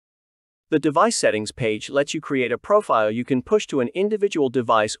The Device Settings page lets you create a profile you can push to an individual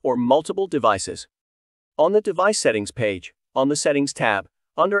device or multiple devices. On the Device Settings page, on the Settings tab,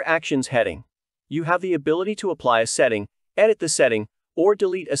 under Actions heading, you have the ability to apply a setting, edit the setting, or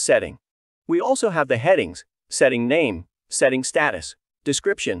delete a setting. We also have the headings, setting name, setting status,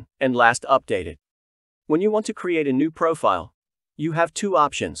 description, and last updated. When you want to create a new profile, you have two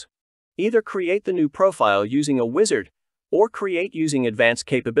options. Either create the new profile using a wizard, or create using advanced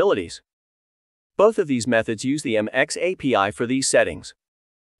capabilities. Both of these methods use the MX API for these settings.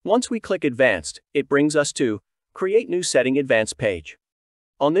 Once we click Advanced, it brings us to Create New Setting Advanced page.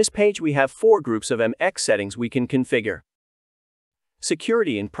 On this page we have 4 groups of MX settings we can configure: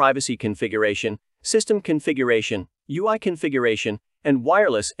 Security and Privacy Configuration, System Configuration, UI Configuration, and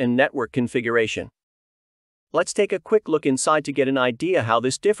Wireless and Network Configuration. Let's take a quick look inside to get an idea how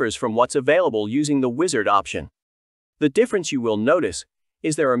this differs from what's available using the wizard option. The difference you will notice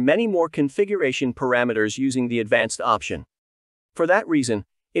is there are many more configuration parameters using the advanced option. For that reason,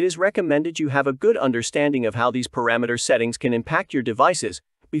 it is recommended you have a good understanding of how these parameter settings can impact your devices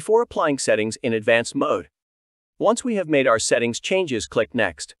before applying settings in advanced mode. Once we have made our settings changes, click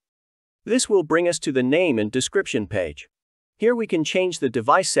Next. This will bring us to the Name and Description page. Here we can change the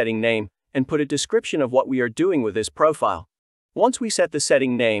device setting name and put a description of what we are doing with this profile. Once we set the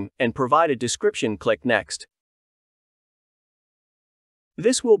setting name and provide a description, click Next.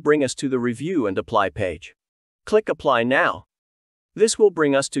 This will bring us to the Review and Apply page. Click Apply now. This will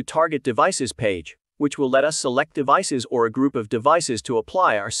bring us to Target Devices page, which will let us select devices or a group of devices to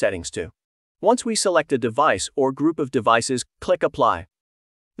apply our settings to. Once we select a device or group of devices, click Apply.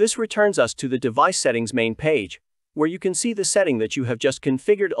 This returns us to the Device Settings main page, where you can see the setting that you have just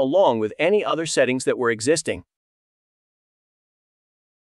configured along with any other settings that were existing.